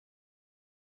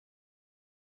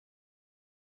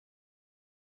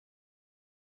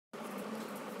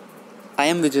I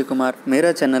am Vijay Kumar.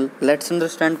 मेरा channel let's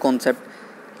understand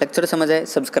concept. Lecture समझ आए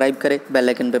सब्सक्राइब करें, बेल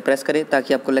आइकन पर प्रेस करें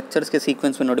ताकि आपको लेक्चर्स के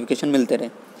सीक्वेंस में नोटिफिकेशन मिलते रहे।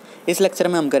 इस लेक्चर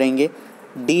में हम करेंगे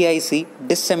DIC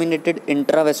डिसेमिनेटेड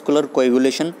इंट्रावेस्कुलर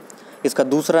कोएगुलेशन। इसका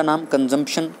दूसरा नाम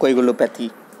कंजम्पशन कोएगुलोपैथी।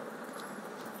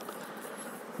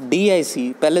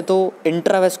 DIC पहले तो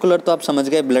इंट्रावेस्कुलर तो आप समझ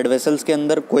गए, ब्लड वेसल्स के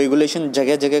अंदर कोएगुलेशन,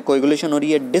 जगह जगह कोएगुलेशन हो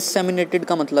रही है। डिसेमिनेटेड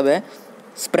का मतलब है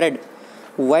spread,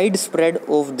 wide spread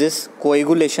of this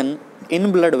coagulation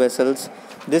in blood vessels.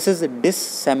 This is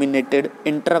disseminated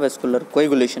intravascular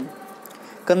coagulation.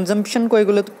 Consumption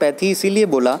कोएगुलोपैथी इसीलिए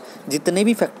बोला, जितने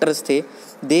भी फैक्टर्स थे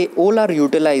they all are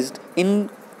utilised in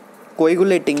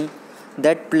coagulating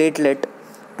that platelet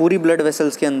पूरी ब्लड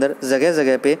वेसल्स के अंदर जगह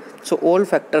जगह पे। सो ऑल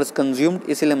फैक्टर्स कंज्यूम्ड,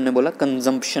 इसीलिए हमने बोला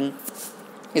कंजम्पशन।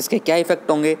 इसके क्या इफेक्ट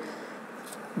होंगे?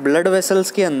 ब्लड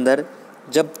वेसल्स के अंदर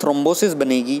जब थ्रोम्बोसिस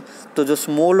बनेगी तो जो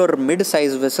स्मॉल और मिड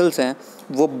साइज वेसल्स हैं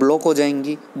वो ब्लॉक हो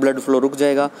जाएंगी, ब्लड फ्लो रुक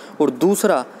जाएगा। और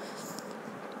दूसरा,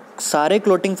 सारे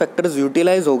क्लॉटिंग फैक्टर्स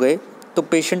यूटिलाइज हो गए तो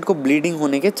पेशेंट को ब्लीडिंग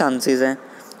होने के चांसेस हैं।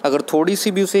 अगर थोड़ी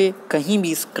सी भी उसे कहीं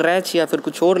भी स्क्रैच या फिर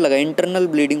कुछ और लगा, इंटरनल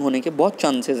ब्लीडिंग होने के बहुत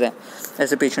चांसेस हैं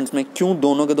ऐसे पेशेंट्स में। क्यों?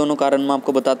 दोनों के दोनों कारण मैं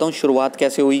आपको बताता हूँ। शुरुआत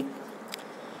कैसे हुई?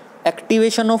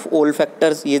 एक्टिवेशन ऑफ ऑल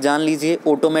फैक्टर्स, ये जान लीजिए,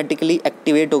 ऑटोमेटिकली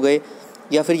एक्टिवेट हो गए।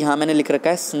 या फिर यहाँ मैंने लिख रखा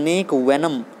है स्नेक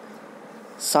वेनम,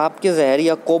 सांप के जहर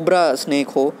या कोबरा स्नेक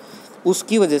हो,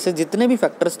 उसकी वजह से जितने भी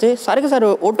फैक्टर्स थे सारे के सारे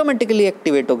ऑटोमेटिकली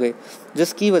एक्टिवेट हो गए,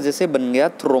 जिसकी वजह से बन गया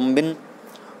थ्रोम्बिन।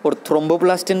 और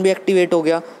थ्रोम्बोप्लास्टिन भी एक्टिवेट हो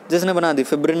गया, जिसने बना दी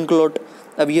फिब्रिन क्लॉट।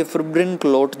 अब ये फिब्रिन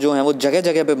क्लॉट जो है वो जगह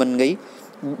जगह पे बन गई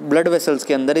ब्लड वेसल्स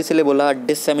के अंदर, इसलिए बोला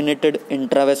डिसेमिनेटेड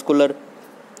इंट्रावेस्कुलर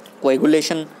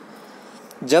कोएगुलेशन।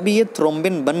 जब ये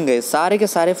थ्रोम्बिन बन गए, सारे के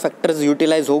सारे फैक्टर्स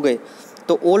यूटिलाइज हो गए,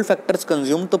 तो ऑल फैक्टर्स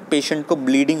कंज्यूम, तो पेशेंट को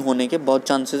ब्लीडिंग होने के बहुत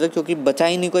चांसेस है, क्योंकि बचा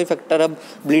ही नहीं कोई फैक्टर अब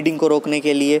ब्लीडिंग को रोकने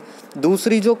के लिए।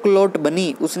 दूसरी जो क्लॉट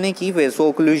बनी उसने की वेसो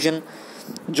ओक्लूजन,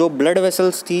 जो ब्लड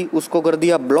वेसल्स थी उसको कर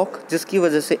दिया ब्लॉक, जिसकी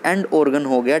वजह से एंड ऑर्गन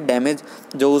हो गया डैमेज।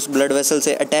 जो उस ब्लड वेसल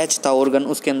से अटैच था ऑर्गन,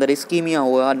 उसके अंदर इस्कीमिया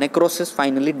हुआ, नेक्रोसिस,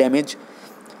 फाइनली डैमेज।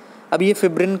 अब ये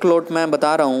फिब्रिन क्लॉट मैं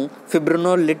बता रहा हूँ,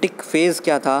 फिब्रिनोलिटिक फेज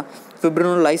क्या था,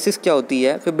 फिब्रिनोलाइसिस क्या होती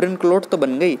है। फिब्रिन क्लॉट तो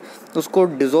बन गई, उसको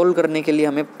डिसॉल्व करने के लिए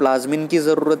हमें प्लाज्मिन की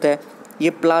ज़रूरत है। ये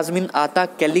प्लाज्मिन आता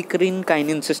कैलिक्रिन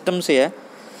काइनिन सिस्टम से है,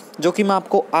 जो कि मैं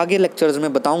आपको आगे लेक्चर्स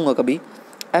में बताऊंगा कभी।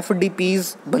 FDPs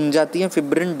बन जाती हैं,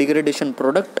 फिब्रिन डिग्रेडेशन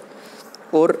प्रोडक्ट।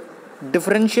 और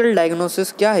डिफरेंशियल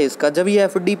डायग्नोसिस क्या है इसका? जब ये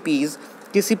FDPs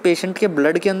किसी पेशेंट के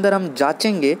ब्लड के अंदर हम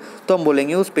जांचेंगे तो हम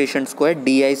बोलेंगे उस पेशेंट्स को है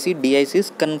DIC। DIC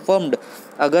इज कन्फर्म्ड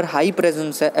अगर हाई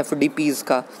प्रेजेंस है FDPs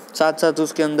का, साथ साथ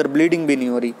उसके अंदर ब्लीडिंग भी नहीं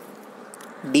हो रही,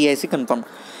 DIC कन्फर्म्ड।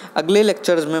 अगले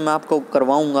लेक्चर्स में मैं आपको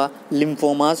करवाऊंगा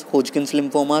lymphomas, होजकिन्स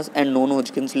lymphomas and non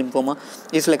होजकिन्स lymphoma.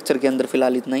 इस लेक्चर के अंदर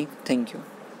फिलहाल इतना ही। Thank you.